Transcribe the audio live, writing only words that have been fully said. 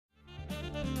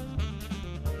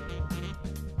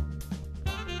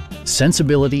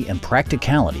Sensibility and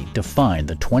practicality define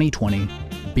the 2020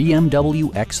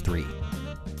 BMW X3.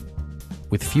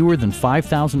 With fewer than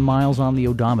 5,000 miles on the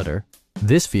odometer,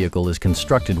 this vehicle is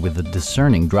constructed with the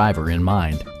discerning driver in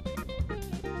mind.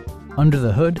 Under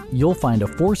the hood, you'll find a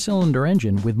 4-cylinder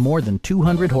engine with more than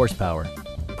 200 horsepower,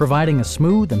 providing a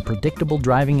smooth and predictable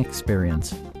driving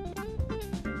experience.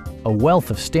 A wealth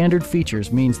of standard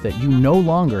features means that you no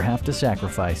longer have to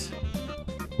sacrifice,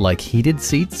 like heated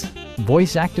seats,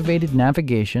 voice-activated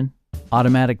navigation,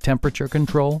 automatic temperature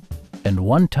control, and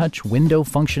one-touch window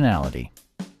functionality.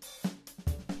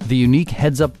 The unique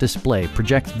heads-up display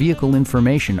projects vehicle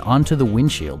information onto the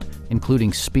windshield,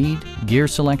 including speed, gear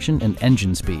selection, and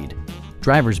engine speed.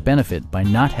 Drivers benefit by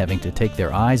not having to take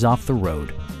their eyes off the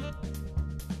road.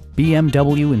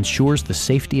 BMW ensures the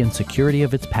safety and security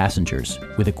of its passengers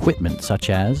with equipment such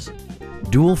as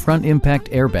dual front impact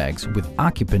airbags with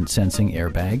occupant sensing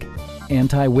airbag,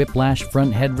 anti-whiplash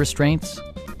front head restraints,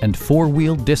 and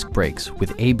 4-wheel disc brakes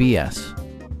with ABS.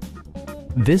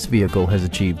 This vehicle has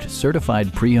achieved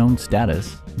certified pre-owned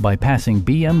status by passing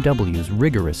BMW's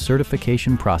rigorous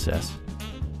certification process.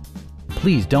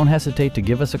 Please don't hesitate to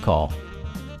give us a call.